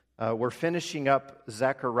We're finishing up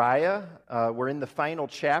Zechariah. We're in the final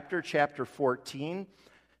chapter, chapter 14.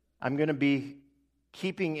 I'm going to be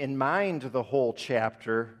keeping in mind the whole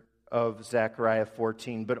chapter of Zechariah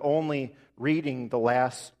 14, but only reading the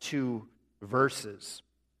last two verses.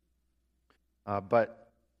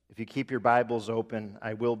 But if you keep your Bibles open,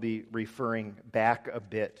 I will be referring back a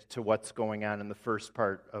bit to what's going on in the first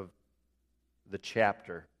part of the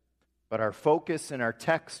chapter. But our focus in our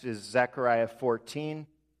text is Zechariah 14,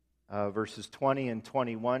 verses 20 and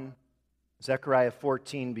 21. Zechariah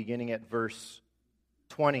 14, beginning at verse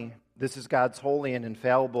 20. This is God's holy and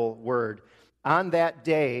infallible word. On that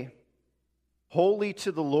day, holy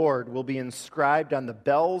to the Lord will be inscribed on the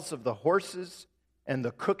bells of the horses, and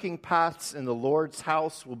the cooking pots in the Lord's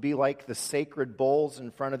house will be like the sacred bowls in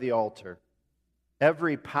front of the altar.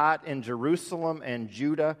 Every pot in Jerusalem and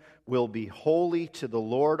Judah will be holy to the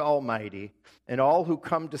Lord Almighty, and all who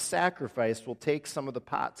come to sacrifice will take some of the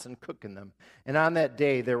pots and cook in them. And on that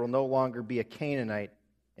day there will no longer be a Canaanite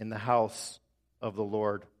in the house of the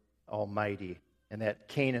Lord Almighty. And that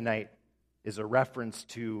Canaanite is a reference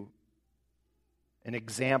to an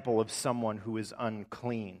example of someone who is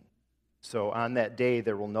unclean. So on that day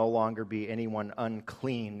there will no longer be anyone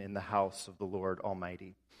unclean in the house of the Lord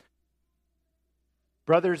Almighty.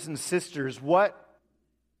 Brothers and sisters, what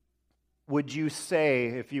would you say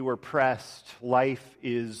if you were pressed life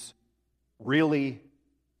is really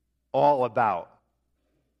all about?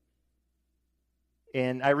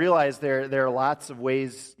 And I realize there are lots of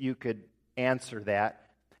ways you could answer that.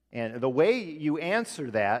 And the way you answer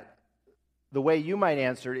that, the way you might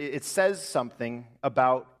answer it, it says something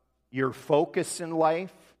about your focus in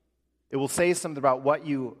life. It will say something about what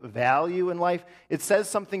you value in life. It says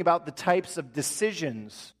something about the types of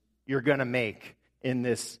decisions you're going to make in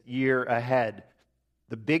this year ahead.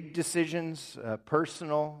 The big decisions,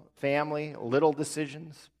 personal, family, little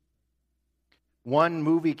decisions. One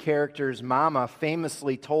movie character's mama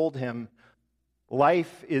famously told him,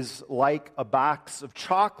 life is like a box of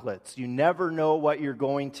chocolates. You never know what you're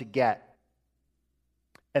going to get.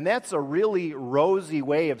 And that's a really rosy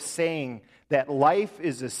way of saying that life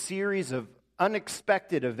is a series of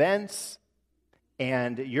unexpected events,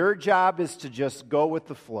 and your job is to just go with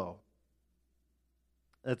the flow.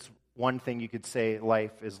 That's one thing you could say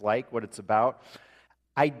life is like, what it's about.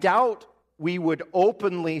 I doubt we would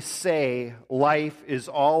openly say life is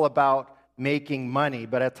all about making money,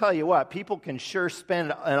 but I tell you what, people can sure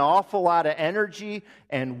spend an awful lot of energy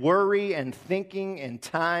and worry and thinking and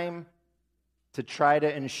time to try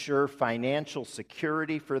to ensure financial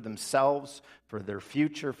security for themselves, for their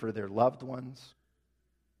future, for their loved ones.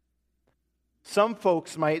 Some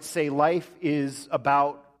folks might say life is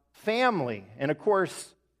about family. And of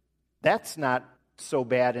course, that's not so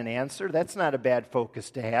bad an answer. That's not a bad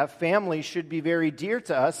focus to have. Family should be very dear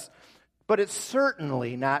to us, but it's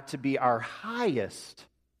certainly not to be our highest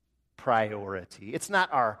priority. It's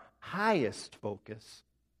not our highest focus.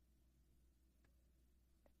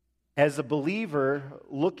 As a believer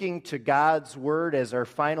looking to God's word as our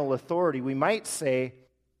final authority, we might say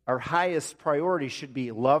our highest priority should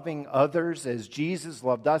be loving others as Jesus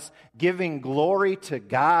loved us, giving glory to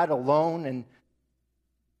God alone. And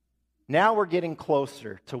now we're getting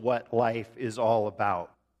closer to what life is all about.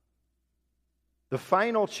 The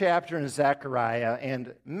final chapter in Zechariah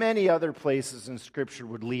and many other places in Scripture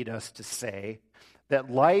would lead us to say that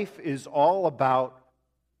life is all about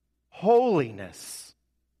holiness,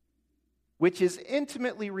 which is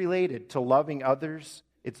intimately related to loving others.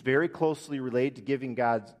 It's very closely related to giving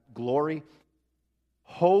God glory.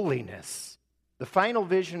 Holiness. The final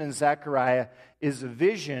vision in Zechariah is a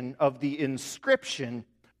vision of the inscription,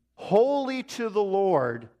 holy to the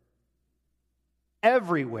Lord,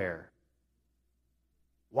 everywhere.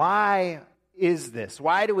 Why is this?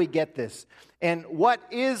 Why do we get this? And what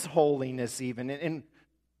is holiness even? And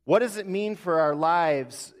what does it mean for our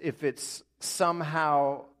lives if it's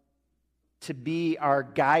somehow to be our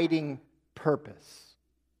guiding purpose?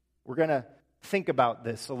 We're going to think about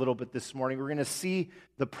this a little bit this morning. We're going to see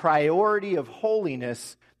the priority of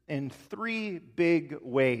holiness in three big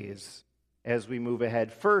ways as we move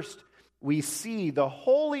ahead. First, we see the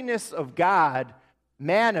holiness of God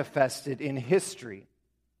manifested in history.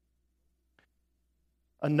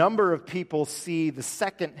 A number of people see the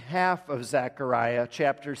second half of Zechariah,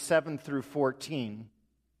 chapters 7 through 14,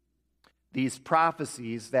 these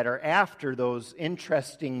prophecies that are after those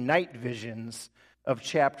interesting night visions of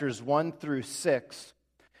chapters 1 through 6.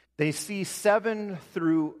 They see 7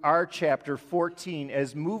 through our chapter 14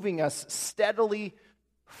 as moving us steadily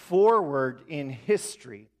forward in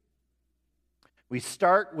history. We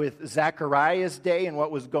start with Zechariah's day and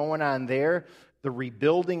what was going on there. the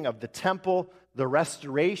rebuilding of the temple, the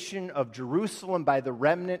restoration of Jerusalem by the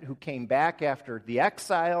remnant who came back after the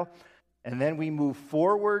exile. And then we move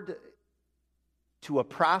forward to a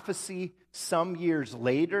prophecy some years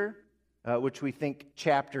later, which we think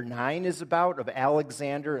chapter 9 is about, of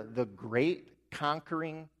Alexander the Great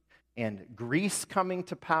conquering and Greece coming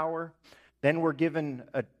to power. Then we're given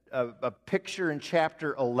a picture in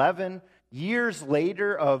chapter 11, years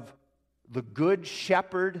later, of the good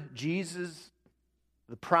shepherd, Jesus,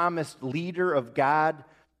 the promised leader of God,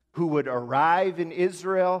 who would arrive in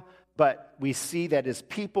Israel, but we see that his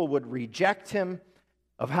people would reject him,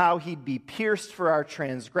 of how he'd be pierced for our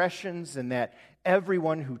transgressions, and that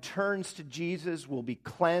everyone who turns to Jesus will be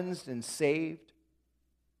cleansed and saved.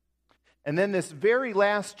 And then this very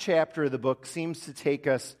last chapter of the book seems to take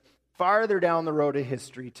us farther down the road of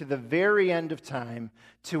history, to the very end of time,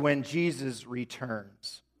 to when Jesus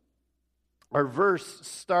returns. Our verse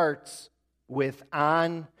starts with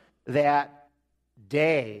 "on that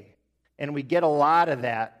day," and we get a lot of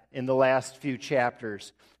that in the last few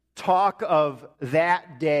chapters. Talk of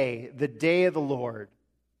that day, the day of the Lord.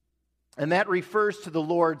 And that refers to the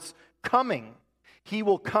Lord's coming. He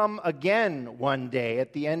will come again one day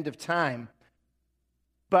at the end of time.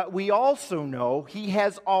 But we also know he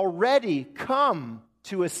has already come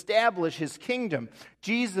to establish his kingdom.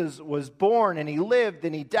 Jesus was born, and he lived,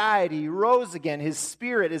 and he died, he rose again. His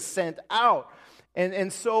Spirit is sent out.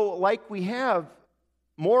 And so, like we have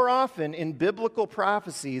more often in biblical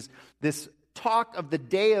prophecies, this talk of the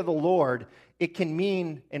day of the Lord, it can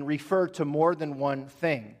mean and refer to more than one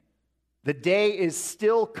thing. The day is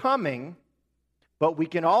still coming, but we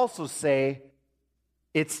can also say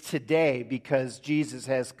it's today because Jesus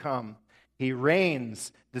has come. He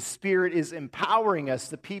reigns. The Spirit is empowering us,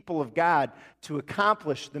 the people of God, to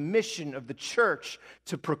accomplish the mission of the church,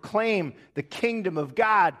 to proclaim the kingdom of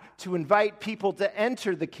God, to invite people to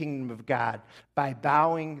enter the kingdom of God by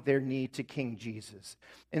bowing their knee to King Jesus.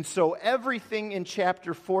 And so everything in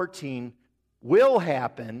chapter 14 will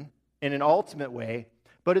happen in an ultimate way,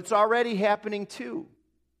 but it's already happening too.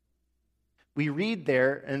 We read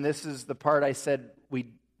there, and this is the part I said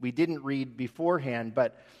we didn't read beforehand,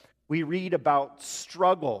 but we read about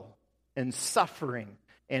struggle and suffering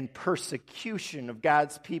and persecution of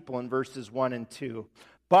God's people in verses 1 and 2.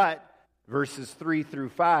 But verses 3 through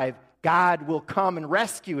 5, God will come and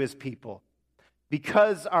rescue his people.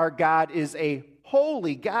 Because our God is a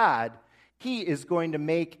holy God, he is going to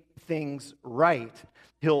make things right.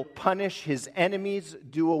 He'll punish his enemies,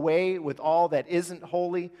 do away with all that isn't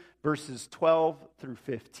holy, verses 12 through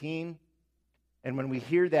 15. And when we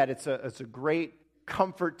hear that, it's a great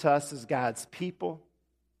comfort to us as God's people.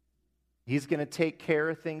 He's going to take care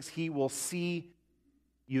of things. He will see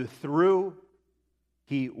you through.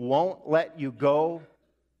 He won't let you go.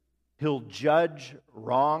 He'll judge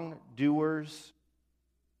wrongdoers.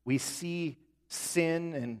 We see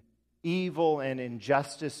sin and evil and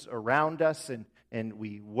injustice around us, and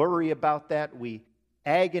we worry about that. We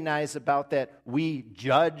agonize about that. We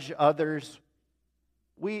judge others.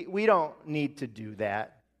 We don't need to do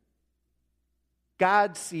that.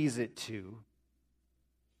 God sees it too.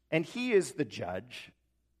 And he is the judge.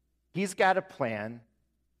 He's got a plan.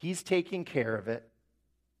 He's taking care of it.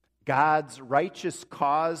 God's righteous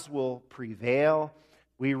cause will prevail.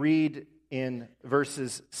 We read in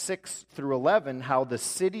verses 6 through 11 how the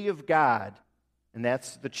city of God, and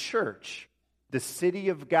that's the church, the city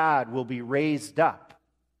of God will be raised up.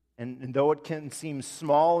 And though it can seem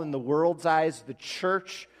small in the world's eyes, the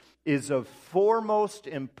church is of foremost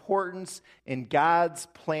importance in God's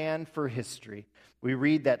plan for history. We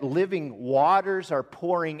read that living waters are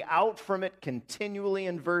pouring out from it continually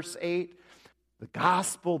in verse 8. The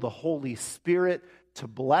gospel, the Holy Spirit, to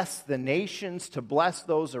bless the nations, to bless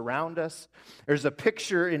those around us. There's a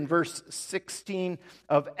picture in verse 16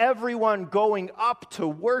 of everyone going up to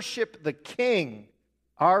worship the King,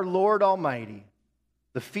 our Lord Almighty.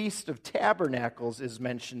 The Feast of Tabernacles is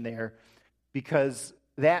mentioned there because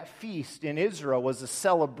that feast in Israel was a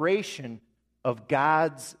celebration of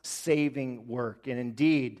God's saving work. And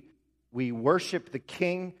indeed, we worship the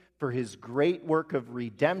King for his great work of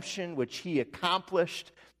redemption, which he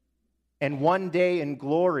accomplished. And one day in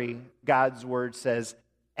glory, God's word says,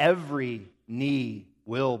 every knee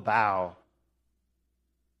will bow.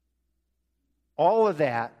 All of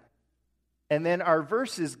that. And then our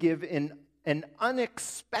verses give an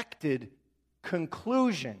unexpected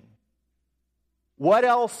conclusion. What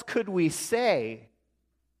else could we say?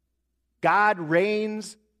 God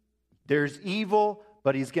reigns, there's evil,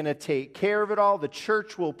 but he's going to take care of it all. The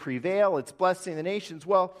church will prevail, it's blessing the nations.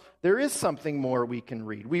 Well, there is something more we can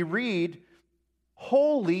read. We read,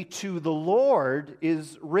 holy to the Lord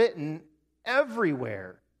is written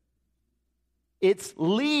everywhere. It's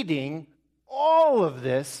leading all of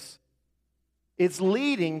this. It's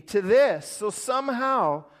leading to this. So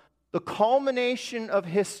somehow, the culmination of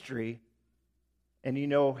history, and you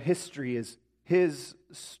know history is His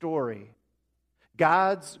story,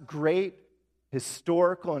 God's great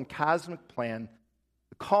historical and cosmic plan,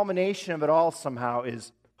 the culmination of it all somehow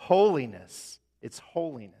is holiness. It's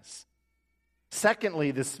holiness.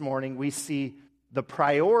 Secondly, this morning, we see the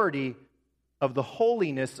priority of the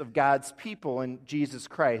holiness of God's people in Jesus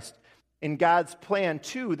Christ. In God's plan,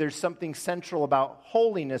 too, there's something central about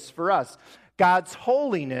holiness for us. God's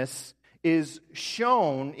holiness is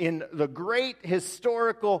shown in the great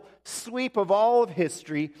historical sweep of all of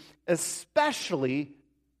history, especially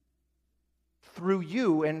through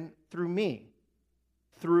you and through me,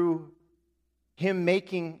 through Him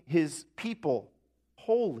making His people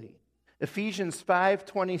holy. Ephesians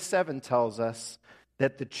 5:27 tells us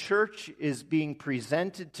that the church is being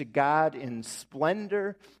presented to God in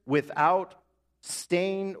splendor, without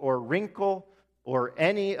stain or wrinkle or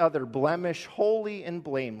any other blemish, holy and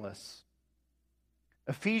blameless.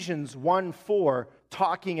 Ephesians 1:4,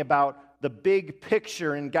 talking about the big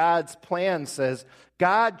picture in God's plan, says,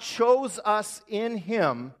 God chose us in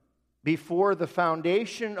Him before the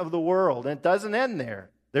foundation of the world. And it doesn't end there.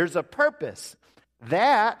 There's a purpose.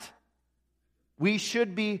 That we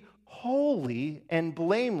should be holy and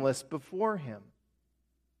blameless before Him.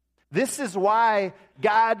 This is why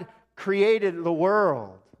God created the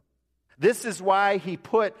world. This is why He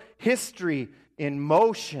put history in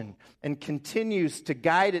motion and continues to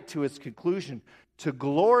guide it to its conclusion, to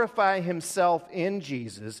glorify Himself in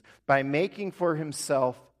Jesus by making for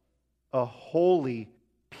Himself a holy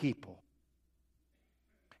people.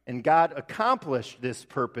 And God accomplished this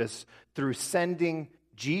purpose through sending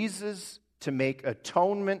Jesus to make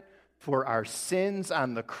atonement for our sins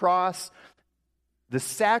on the cross. The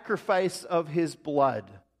sacrifice of His blood,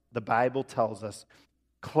 the Bible tells us,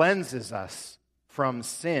 cleanses us from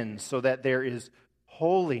sin so that there is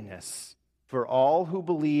holiness for all who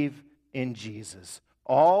believe in Jesus,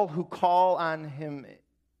 all who call on Him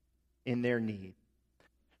in their need.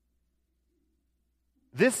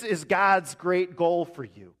 This is God's great goal for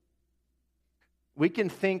you. We can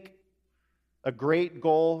think a great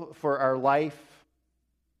goal for our life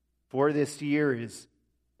for this year is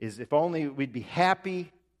if only we'd be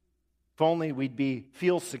happy, if only we'd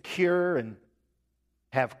feel secure and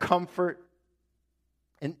have comfort.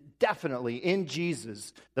 And definitely in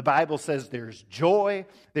Jesus, the Bible says there's joy,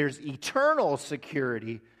 there's eternal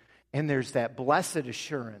security, and there's that blessed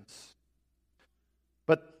assurance.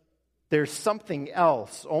 But there's something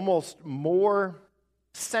else, almost more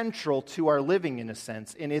central to our living in a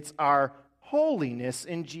sense, and it's our holiness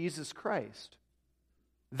in Jesus Christ.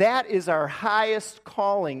 That is our highest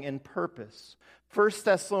calling and purpose. 1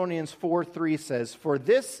 Thessalonians 4:3 says, "For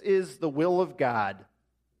this is the will of God,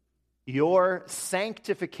 your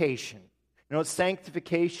sanctification." You know what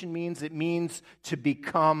sanctification means? It means to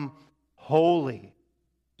become holy,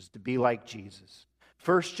 just to be like Jesus.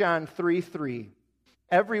 1 John 3:3,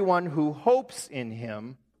 "Everyone who hopes in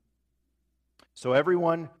Him," so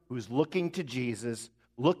everyone who's looking to Jesus,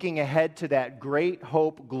 looking ahead to that great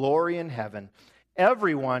hope, glory in heaven,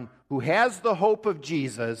 everyone who has the hope of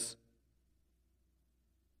Jesus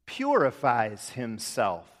purifies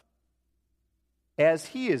himself as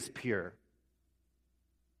He is pure.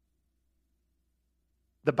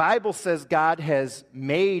 The Bible says God has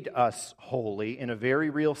made us holy in a very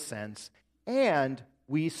real sense, and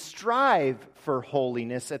we strive for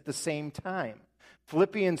holiness at the same time.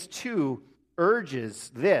 Philippians 2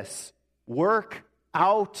 urges this: work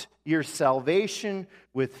out your salvation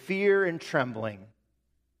with fear and trembling.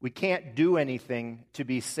 We can't do anything to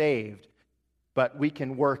be saved, but we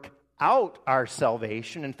can work out our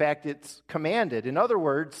salvation. In fact, it's commanded. In other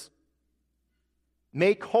words,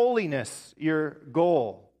 make holiness your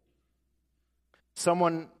goal.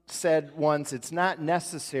 Someone said once, it's not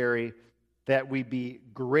necessary that we be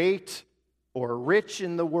great or rich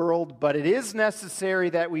in the world, but it is necessary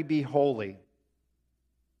that we be holy.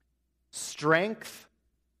 Strength,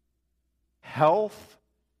 health,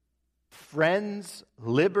 friends,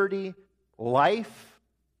 liberty, life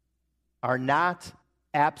are not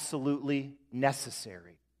absolutely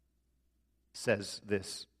necessary, says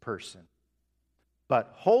this person.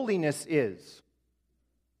 But holiness is.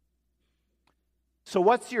 So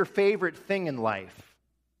what's your favorite thing in life?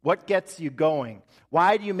 What gets you going?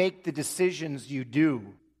 Why do you make the decisions you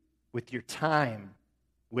do with your time,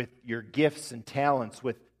 with your gifts and talents,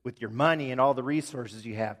 with your money and all the resources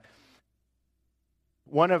you have?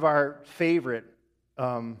 One of our favorite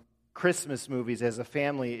Christmas movies as a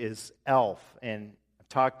family is Elf. And I've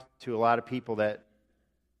talked to a lot of people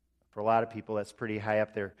for a lot of people, that's pretty high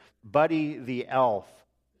up there. Buddy the Elf.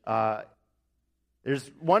 There's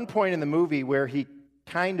one point in the movie where he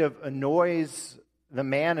kind of annoys the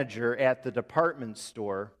manager at the department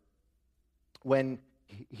store when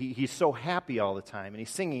he's so happy all the time. And he's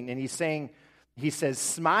singing, and he says,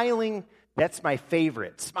 smiling, that's my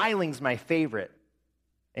favorite. Smiling's my favorite.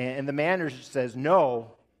 And the manager says,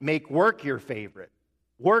 no, make work your favorite.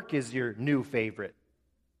 Work is your new favorite.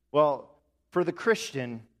 Well, for the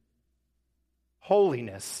Christian,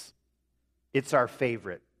 holiness, it's our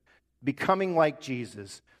favorite. Becoming like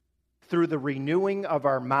Jesus through the renewing of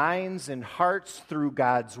our minds and hearts through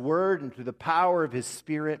God's Word and through the power of His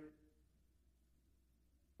Spirit.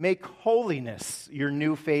 Make holiness your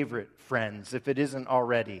new favorite, friends, if it isn't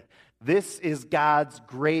already. This is God's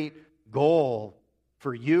great goal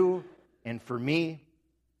for you and for me.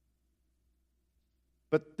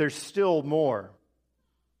 But there's still more.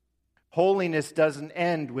 Holiness doesn't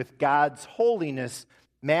end with God's holiness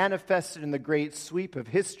manifested in the great sweep of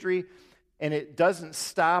history, and it doesn't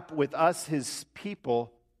stop with us, His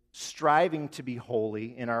people, striving to be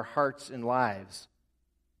holy in our hearts and lives.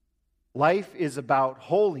 Life is about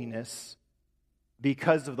holiness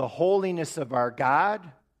because of the holiness of our God,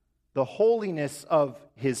 the holiness of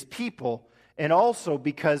His people, and also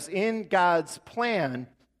because in God's plan,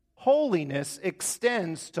 holiness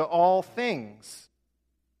extends to all things.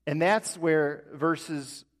 And that's where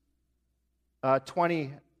verses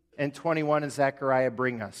 20 and 21 in Zechariah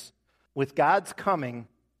bring us. With God's coming,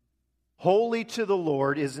 holy to the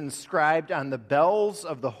Lord is inscribed on the bells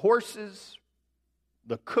of the horses,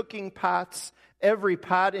 the cooking pots. Every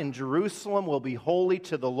pot in Jerusalem will be holy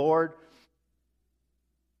to the Lord.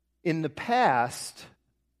 In the past,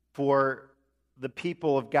 for the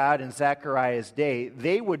people of God in Zechariah's day,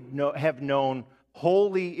 they would have known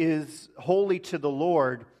holy to the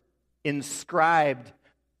Lord inscribed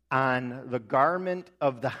on the garment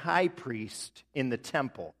of the high priest in the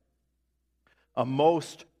temple. A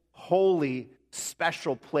most holy,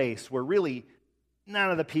 special place where really none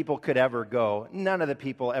of the people could ever go. None of the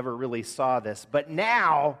people ever really saw this. But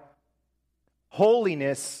now,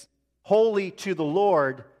 holiness, holy to the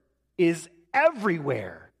Lord, is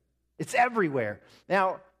everywhere. It's everywhere.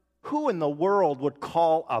 Now, who in the world would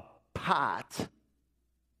call a pot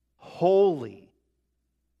holy?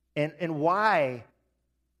 And why?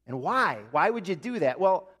 And why? Why would you do that?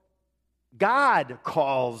 Well, God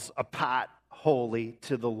calls a pot holy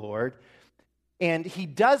to the Lord, and He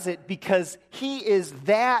does it because He is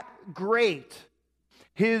that great.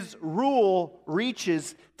 His rule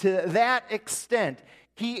reaches to that extent.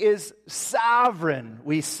 He is sovereign,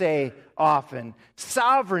 we say often.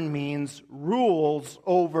 Sovereign means rules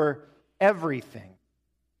over everything,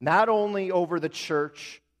 not only over the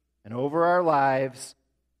church and over our lives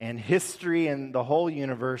and history and the whole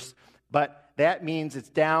universe, but that means it's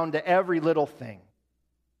down to every little thing,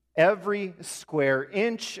 every square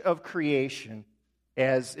inch of creation,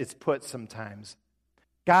 as it's put sometimes.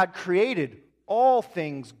 God created all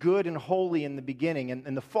things good and holy in the beginning,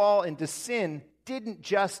 and the fall into sin didn't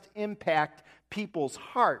just impact people's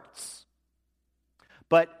hearts,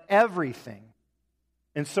 but everything.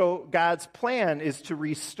 And so God's plan is to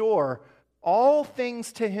restore all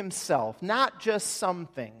things to Himself, not just some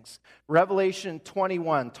things. Revelation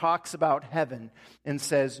 21 talks about heaven and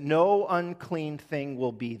says no unclean thing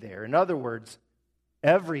will be there. In other words,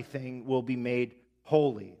 everything will be made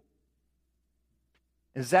holy.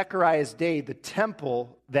 In Zechariah's day, the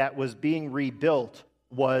temple that was being rebuilt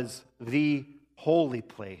was the holy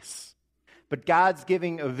place. But God's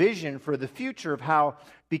giving a vision for the future of how,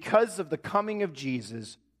 because of the coming of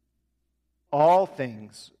Jesus, all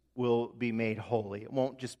things will be made holy. It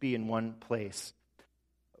won't just be in one place.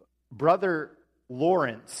 Brother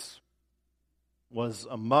Lawrence was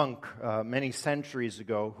a monk many centuries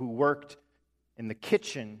ago who worked in the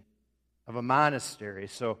kitchen of a monastery.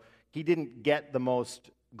 So he didn't get the most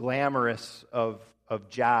glamorous of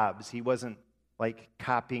jobs. He wasn't like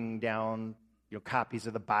copying down copies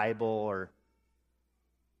of the Bible or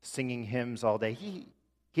singing hymns all day. He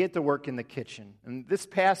had to work in the kitchen. And this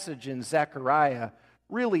passage in Zechariah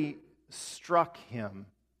really struck him,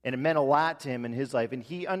 and it meant a lot to him in his life. And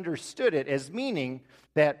he understood it as meaning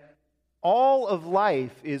that all of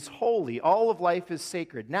life is holy, all of life is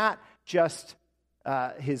sacred, not just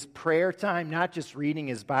his prayer time, not just reading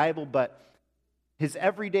his Bible, but his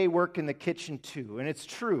everyday work in the kitchen too. And it's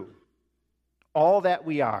true. All that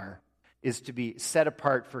we are is to be set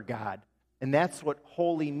apart for God. And that's what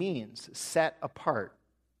holy means, set apart.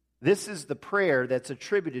 This is the prayer that's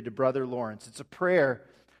attributed to Brother Lawrence. It's a prayer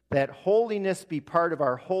that holiness be part of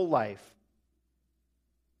our whole life.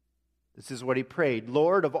 This is what he prayed.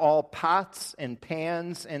 Lord of all pots and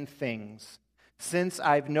pans and things, since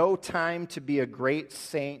I've no time to be a great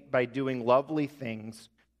saint by doing lovely things,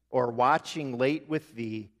 or watching late with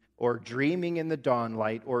thee, or dreaming in the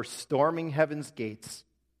dawnlight, or storming heaven's gates,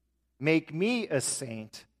 make me a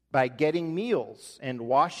saint by getting meals and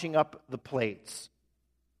washing up the plates.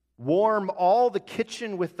 Warm all the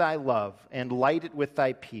kitchen with thy love, and light it with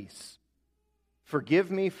thy peace.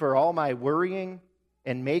 Forgive me for all my worrying,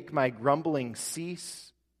 and make my grumbling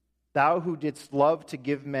cease. Thou who didst love to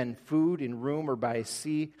give men food in room or by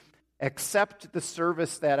sea, accept the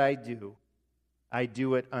service that I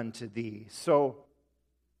do it unto thee. So,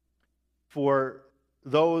 for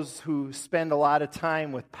those who spend a lot of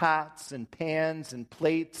time with pots and pans and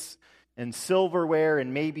plates and silverware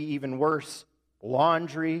and maybe even worse,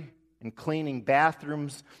 laundry and cleaning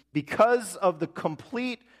bathrooms, because of the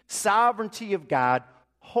complete sovereignty of God,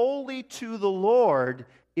 holy to the Lord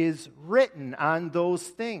is written on those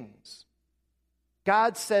things.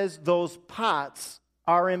 God says those pots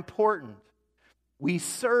are important. We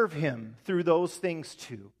serve him through those things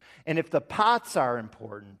too. And if the pots are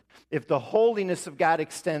important, if the holiness of God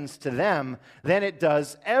extends to them, then it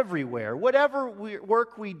does everywhere. Whatever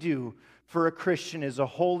work we do for a Christian is a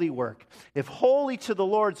holy work. If holy to the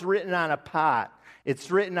Lord's written on a pot,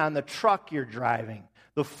 it's written on the truck you're driving,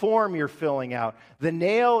 the form you're filling out, the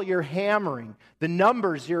nail you're hammering, the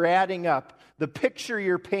numbers you're adding up, the picture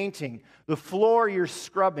you're painting, the floor you're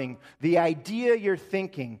scrubbing, the idea you're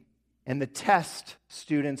thinking, and the test,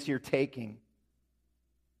 students, you're taking.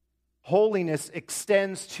 Holiness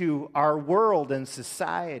extends to our world and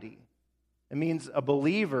society. It means a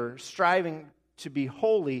believer striving to be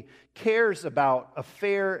holy cares about a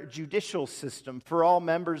fair judicial system for all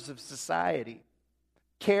members of society.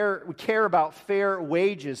 We care about fair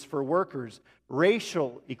wages for workers,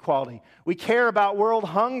 racial equality. We care about world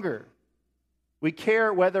hunger. We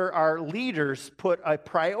care whether our leaders put a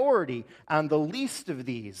priority on the least of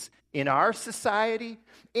these in our society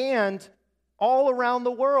and all around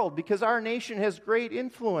the world, because our nation has great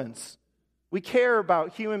influence. We care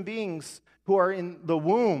about human beings who are in the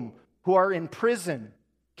womb, who are in prison,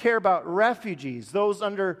 care about refugees, those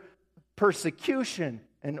under persecution,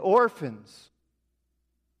 and orphans.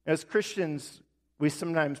 As Christians, we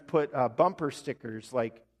sometimes put bumper stickers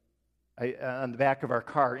like on the back of our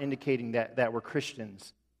car indicating that we're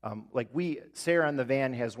Christians. Sarah on the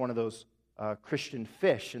van has one of those Christian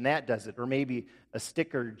fish, and that does it. Or maybe a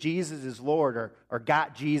sticker, Jesus is Lord, or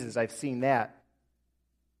got Jesus. I've seen that.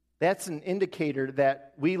 That's an indicator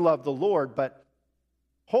that we love the Lord, but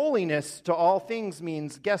holiness to all things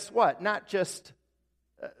means, guess what? Not just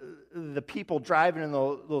the people driving in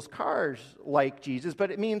those cars like Jesus,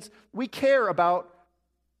 but it means we care about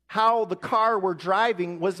how the car we're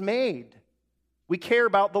driving was made. We care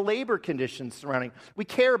about the labor conditions surrounding. We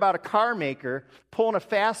care about a car maker pulling a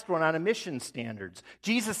fast one on emission standards.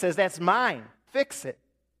 Jesus says, that's mine. Fix it.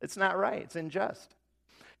 It's not right. It's unjust.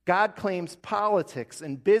 God claims politics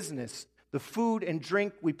and business, the food and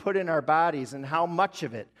drink we put in our bodies and how much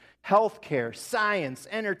of it, healthcare, science,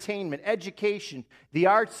 entertainment, education, the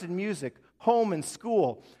arts and music, home and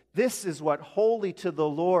school. This is what holy to the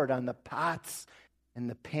Lord on the pots and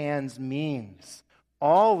the pans means.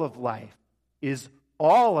 All of life is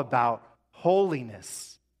all about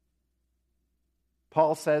holiness.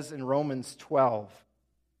 Paul says in Romans 12,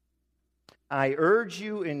 I urge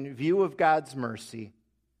you in view of God's mercy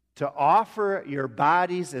to offer your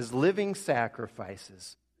bodies as living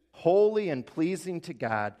sacrifices, holy and pleasing to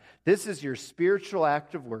God. This is your spiritual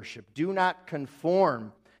act of worship. Do not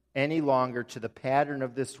conform any longer to the pattern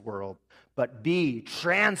of this world, but be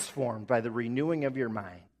transformed by the renewing of your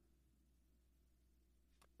mind.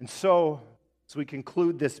 And so, as we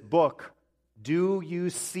conclude this book, do you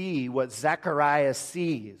see what Zechariah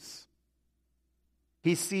sees?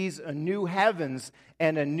 He sees a new heavens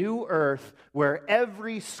and a new earth where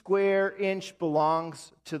every square inch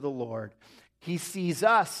belongs to the Lord. He sees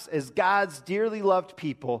us as God's dearly loved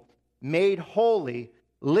people, made holy,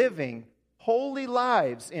 living holy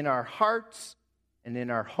lives in our hearts and in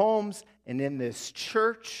our homes and in this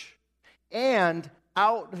church and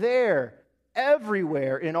out there,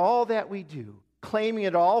 everywhere in all that we do, claiming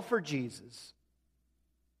it all for Jesus.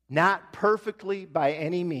 Not perfectly by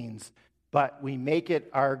any means, but we make it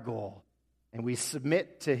our goal. And we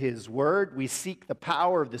submit to His Word. We seek the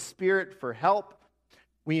power of the Spirit for help.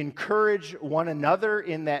 We encourage one another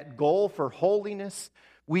in that goal for holiness.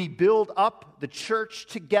 We build up the church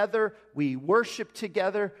together. We worship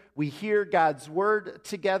together. We hear God's word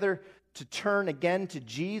together to turn again to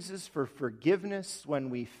Jesus for forgiveness when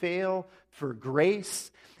we fail, for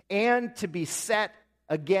grace, and to be set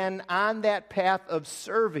again on that path of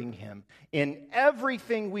serving Him in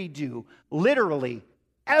everything we do, literally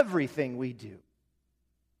everything we do.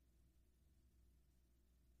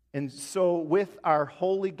 And so with our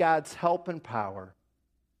holy God's help and power,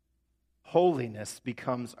 holiness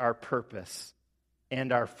becomes our purpose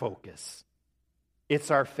and our focus.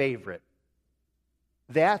 It's our favorite.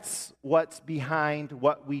 That's what's behind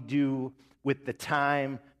what we do with the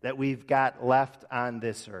time that we've got left on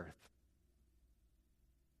this earth.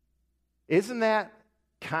 Isn't that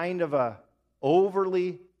kind of a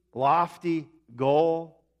overly lofty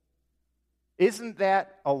goal? Isn't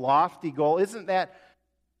that a lofty goal? Isn't that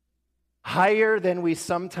higher than we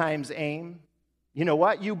sometimes aim? You know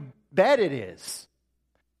what? You bet it is.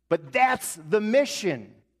 But that's the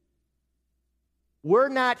mission. We're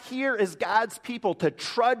not here as God's people to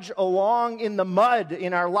trudge along in the mud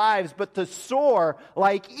in our lives, but to soar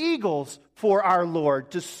like eagles for our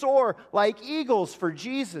Lord, to soar like eagles for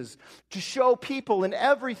Jesus, to show people in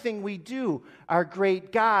everything we do our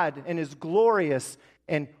great God and His glorious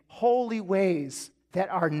and holy ways that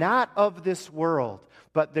are not of this world,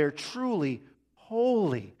 but they're truly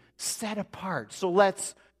holy, set apart. So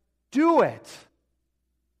let's do it.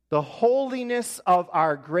 The holiness of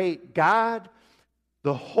our great God,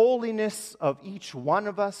 the holiness of each one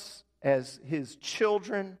of us as His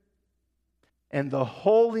children, and the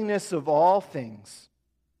holiness of all things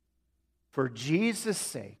for Jesus'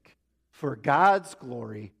 sake, for God's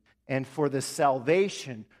glory, and for the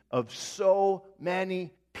salvation of so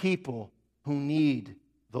many people who need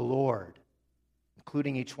the Lord,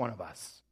 including each one of us.